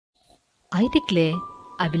I declare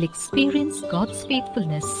I will experience God's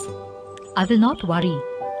faithfulness. I will not worry.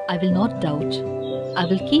 I will not doubt. I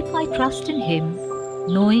will keep my trust in Him,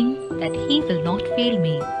 knowing that He will not fail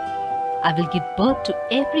me. I will give birth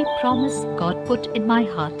to every promise God put in my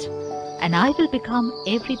heart, and I will become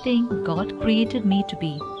everything God created me to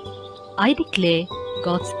be. I declare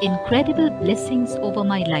God's incredible blessings over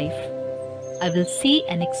my life. I will see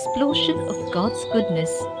an explosion of God's goodness,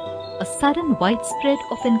 a sudden widespread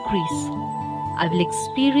of increase. I will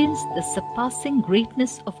experience the surpassing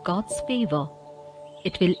greatness of God's favor.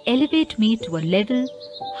 It will elevate me to a level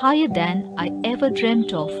higher than I ever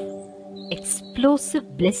dreamt of.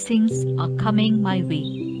 Explosive blessings are coming my way.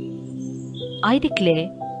 I declare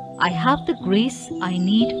I have the grace I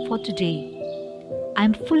need for today. I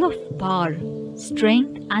am full of power,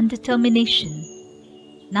 strength, and determination.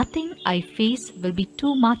 Nothing I face will be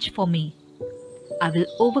too much for me. I will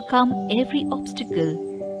overcome every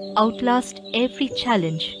obstacle, outlast every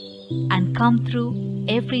challenge, and come through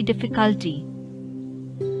every difficulty.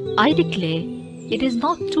 I declare it is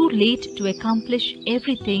not too late to accomplish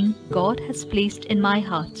everything God has placed in my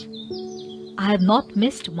heart. I have not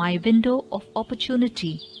missed my window of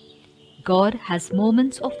opportunity. God has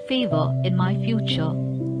moments of favor in my future.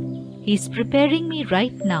 He is preparing me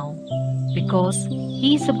right now because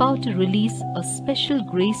He is about to release a special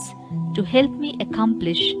grace to help me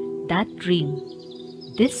accomplish that dream.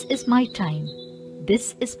 This is my time.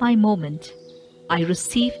 This is my moment. I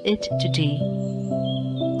receive it today.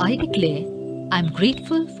 I declare I am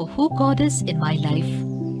grateful for who God is in my life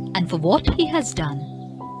and for what He has done.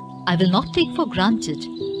 I will not take for granted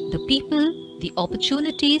the people, the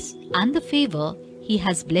opportunities, and the favor He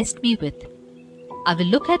has blessed me with. I will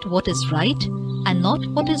look at what is right and not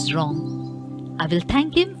what is wrong. I will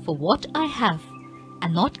thank Him for what I have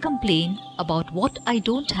and not complain about what I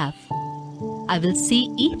don't have. I will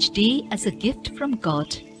see each day as a gift from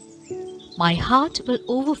God. My heart will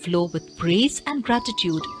overflow with praise and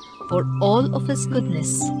gratitude for all of His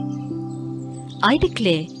goodness. I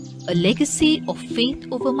declare a legacy of faith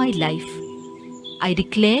over my life. I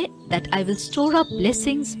declare that I will store up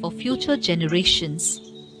blessings for future generations.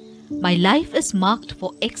 My life is marked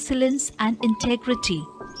for excellence and integrity.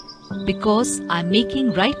 Because I am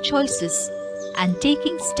making right choices and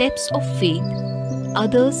taking steps of faith,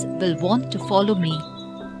 others will want to follow me.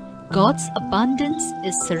 God's abundance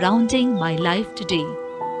is surrounding my life today.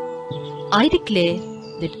 I declare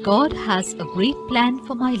that God has a great plan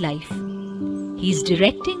for my life. He is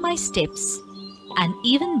directing my steps, and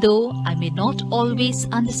even though I may not always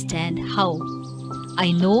understand how,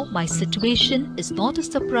 I know my situation is not a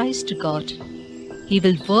surprise to God. He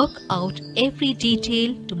will work out every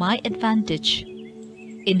detail to my advantage.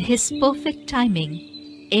 In His perfect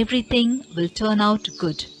timing, everything will turn out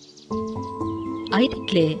good. I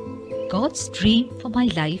declare God's dream for my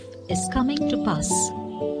life is coming to pass.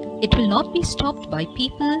 It will not be stopped by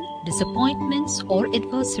people, disappointments, or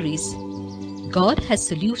adversaries. God has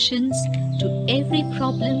solutions to every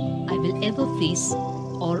problem I will ever face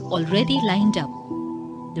or already lined up.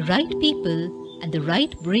 The right people and the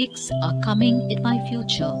right breaks are coming in my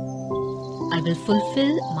future. I will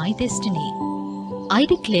fulfill my destiny. I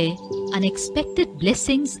declare unexpected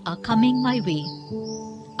blessings are coming my way.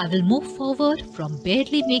 I will move forward from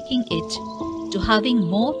barely making it to having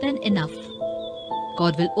more than enough.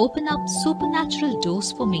 God will open up supernatural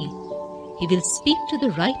doors for me. He will speak to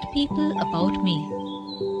the right people about me.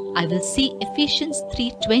 I will see Ephesians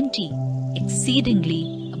 3:20,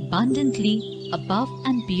 exceedingly, abundantly, above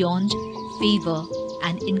and beyond favor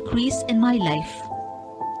and increase in my life.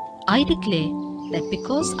 I declare that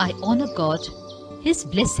because I honor God, His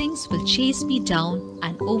blessings will chase me down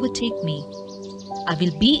and overtake me. I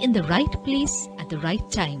will be in the right place at the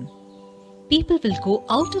right time. People will go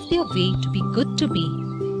out of their way to be good to me.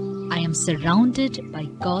 I am surrounded by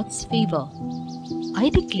God's favor. I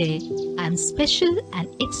declare I am special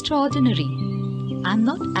and extraordinary. I am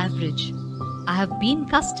not average. I have been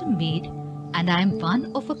custom made and I am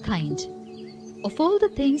one of a kind. Of all the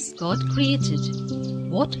things God created,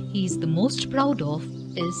 what He is the most proud of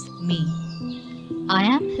is me. I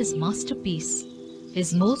am His masterpiece,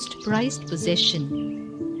 His most prized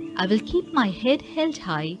possession. I will keep my head held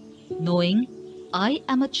high, knowing I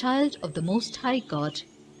am a child of the Most High God,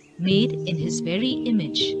 made in His very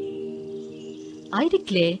image. I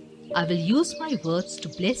declare I will use my words to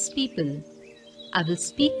bless people. I will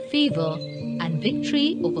speak favor and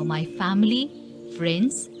victory over my family,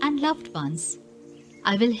 friends, and loved ones.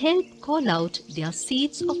 I will help call out their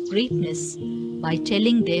seeds of greatness by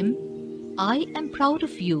telling them, I am proud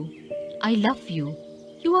of you. I love you.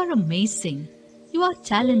 You are amazing. You are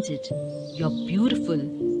talented. You are beautiful.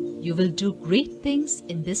 you will do great things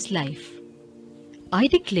in this life. I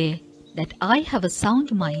declare that I have a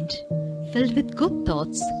sound mind, filled with good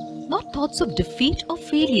thoughts, not thoughts of defeat or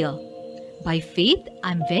failure. By faith,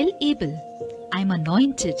 I am well able. I am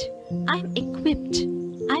anointed. I am equipped.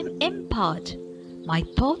 I am empowered. My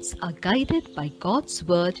thoughts are guided by God's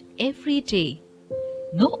word every day.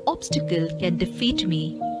 No obstacle can defeat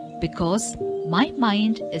me because my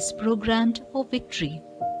mind is programmed for victory.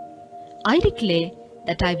 I declare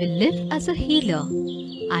that I will live as a healer.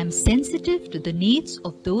 I am sensitive to the needs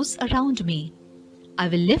of those around me. I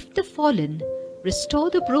will lift the fallen, restore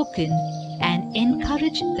the broken, and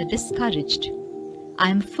encourage the discouraged. I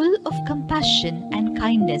am full of compassion and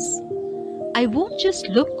kindness. I won't just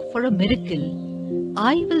look for a miracle.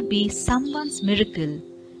 I will be someone's miracle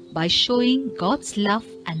by showing God's love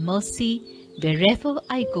and mercy wherever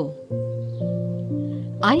I go.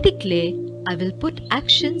 I declare I will put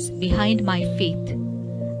actions behind my faith.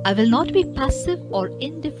 I will not be passive or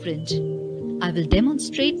indifferent. I will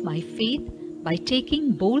demonstrate my faith by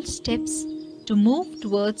taking bold steps to move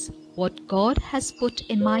towards what God has put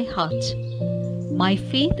in my heart. My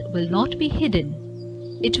faith will not be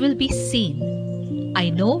hidden. It will be seen. I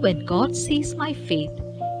know when God sees my faith,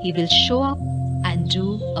 He will show up and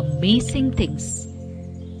do amazing things.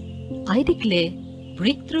 I declare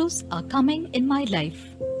breakthroughs are coming in my life.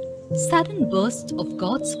 Sudden bursts of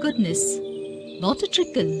God's goodness. Not a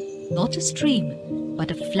trickle, not a stream, but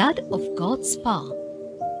a flood of God's power.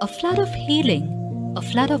 A flood of healing, a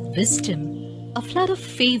flood of wisdom, a flood of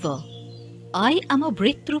favor. I am a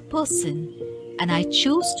breakthrough person, and I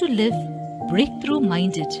choose to live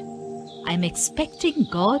breakthrough-minded. I am expecting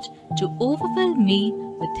God to overwhelm me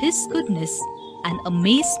with His goodness and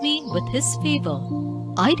amaze me with His favor.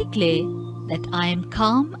 I declare that I am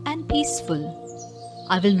calm and peaceful.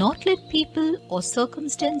 I will not let people or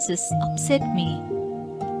circumstances upset me.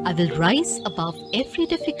 I will rise above every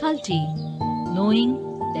difficulty, knowing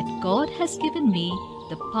that God has given me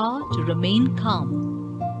the power to remain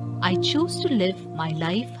calm. I choose to live my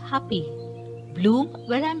life happy, bloom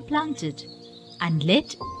where I am planted, and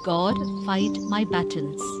let God fight my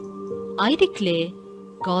battles. I declare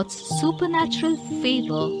God's supernatural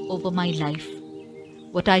favor over my life.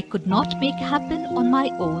 What I could not make happen on my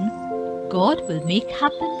own, God will make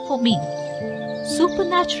happen for me.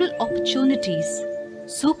 Supernatural opportunities,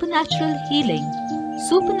 supernatural healing,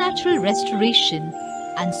 supernatural restoration,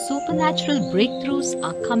 and supernatural breakthroughs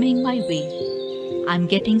are coming my way. I'm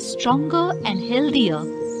getting stronger and healthier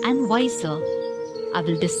and wiser. I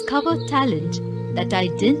will discover talent that I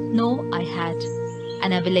didn't know I had,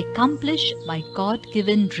 and I will accomplish my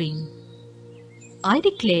God-given dream. I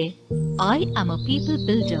declare I am a people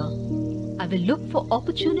builder. I will look for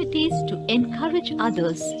opportunities to encourage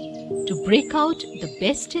others, to break out the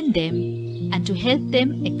best in them, and to help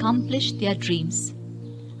them accomplish their dreams.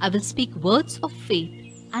 I will speak words of faith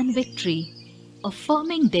and victory,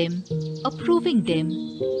 affirming them, approving them,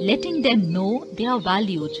 letting them know they are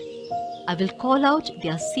valued. I will call out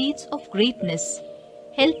their seeds of greatness,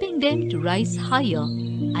 helping them to rise higher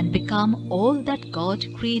and become all that God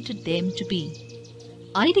created them to be.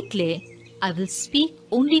 I declare I will speak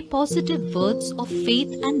only positive words of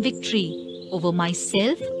faith and victory over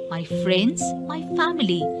myself, my friends, my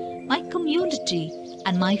family, my community,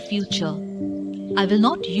 and my future. I will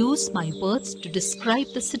not use my words to describe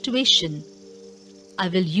the situation. I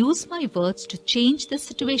will use my words to change the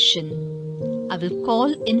situation. I will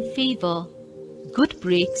call in favor, good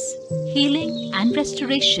breaks, healing, and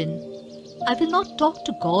restoration. I will not talk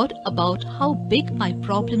to God about how big my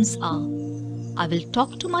problems are. I will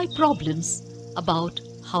talk to my problems about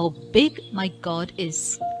how big my God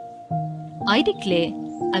is. I declare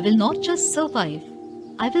I will not just survive,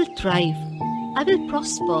 I will thrive, I will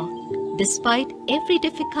prosper despite every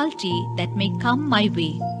difficulty that may come my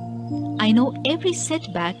way. I know every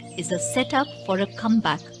setback is a setup for a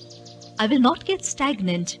comeback. I will not get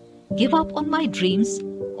stagnant, give up on my dreams,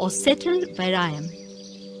 or settle where I am.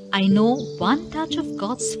 I know one touch of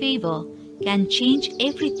God's favor can change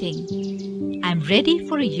everything. I am ready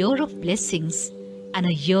for a year of blessings and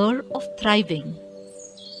a year of thriving.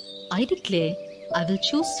 I declare I will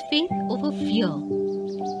choose faith over fear.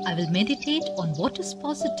 I will meditate on what is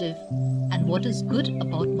positive and what is good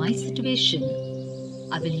about my situation.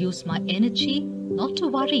 I will use my energy not to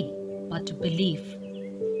worry, but to believe.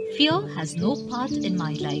 Fear has no part in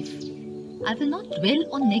my life. I will not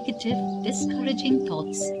dwell on negative, discouraging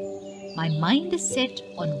thoughts. My mind is set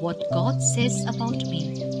on what God says about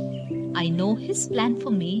me. I know His plan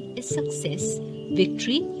for me is success,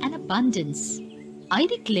 victory, and abundance. I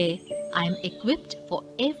declare I am equipped for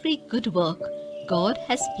every good work God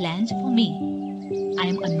has planned for me. I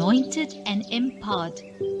am anointed and empowered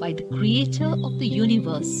by the Creator of the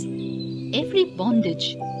universe. Every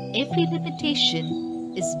bondage, every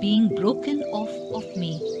limitation is being broken off of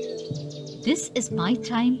me. This is my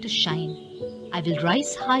time to shine. I will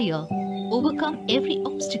rise higher, overcome every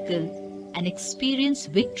obstacle, and experience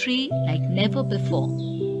victory like never before.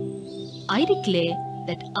 I declare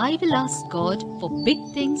that I will ask God for big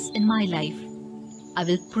things in my life. I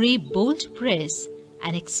will pray bold prayers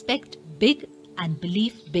and expect big and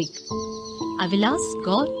believe big. I will ask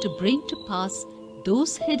God to bring to pass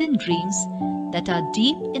those hidden dreams that are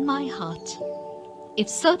deep in my heart. If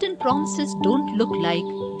certain promises don't look like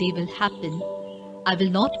they will happen, I will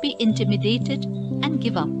not be intimidated and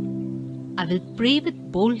give up. I will pray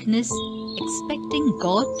with boldness, expecting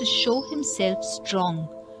God to show Himself strong,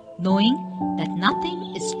 knowing that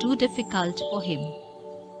nothing is too difficult for Him.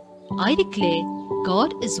 I declare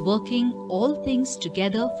God is working all things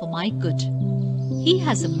together for my good. He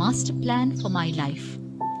has a master plan for my life.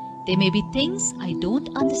 There may be things I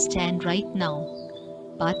don't understand right now,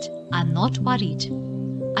 but I'm not worried.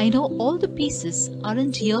 I know all the pieces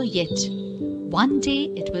aren't here yet. One day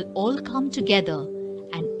it will all come together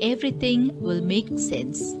and everything will make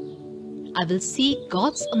sense. I will see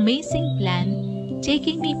God's amazing plan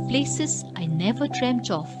taking me places I never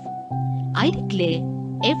dreamt of. I declare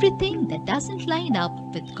everything that doesn't line up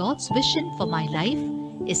with God's vision for my life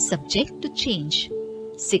is subject to change.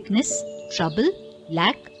 Sickness, trouble,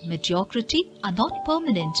 lack, mediocrity are not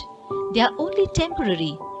permanent. They are only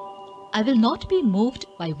temporary. I will not be moved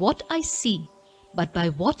by what I see, but by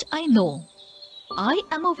what I know. I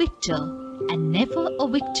am a victor and never a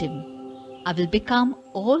victim. I will become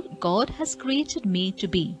all God has created me to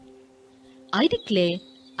be. I declare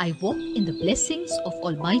I walk in the blessings of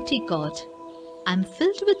Almighty God. I am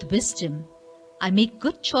filled with wisdom. I make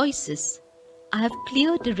good choices. I have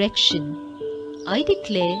clear direction. I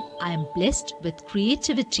declare I am blessed with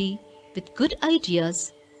creativity, with good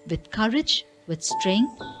ideas, with courage, with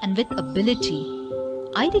strength, and with ability.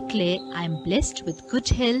 I declare I am blessed with good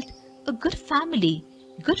health, a good family,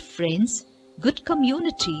 good friends, good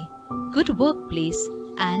community, good workplace,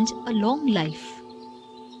 and a long life.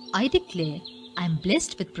 I declare I am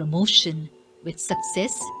blessed with promotion, with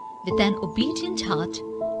success, with an obedient heart,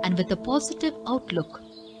 and with a positive outlook.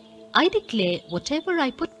 I declare whatever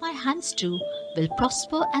I put my hands to will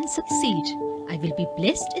prosper and succeed. I will be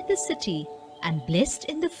blessed in the city and blessed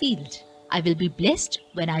in the field. I will be blessed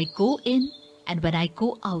when I go in and when I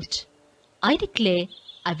go out. I declare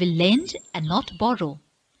I will lend and not borrow,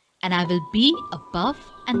 and I will be above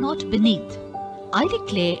and not beneath. I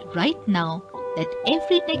declare right now that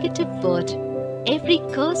every negative word, every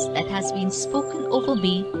curse that has been spoken over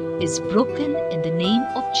me is broken in the name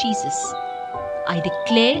of Jesus. I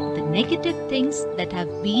declare the negative things that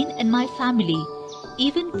have been in my family,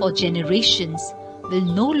 even for generations, will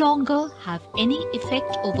no longer have any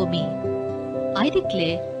effect over me. I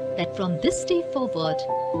declare that from this day forward,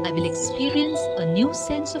 I will experience a new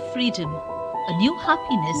sense of freedom, a new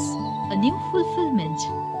happiness, a new fulfillment.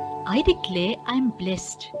 I declare I am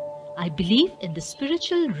blessed. I believe in the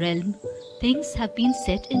spiritual realm, things have been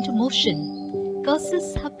set into motion,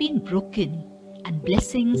 curses have been broken, and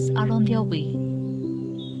blessings are on their way.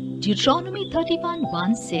 Deuteronomy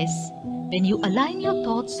 31:1 says, when you align your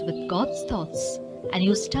thoughts with God's thoughts and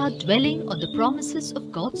you start dwelling on the promises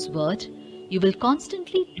of God's word, you will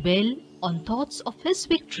constantly dwell on thoughts of His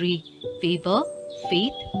victory, favor,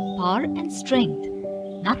 faith, power, and strength.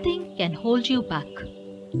 Nothing can hold you back.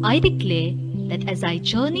 I declare that as I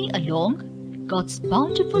journey along, God's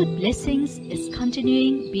bountiful blessings is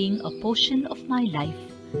continuing being a portion of my life.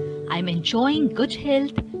 I am enjoying good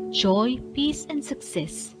health, joy, peace, and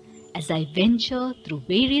success as I venture through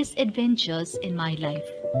various adventures in my life.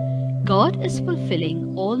 God is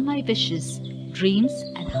fulfilling all my wishes, dreams,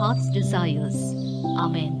 and heart's desires.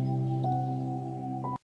 Amen.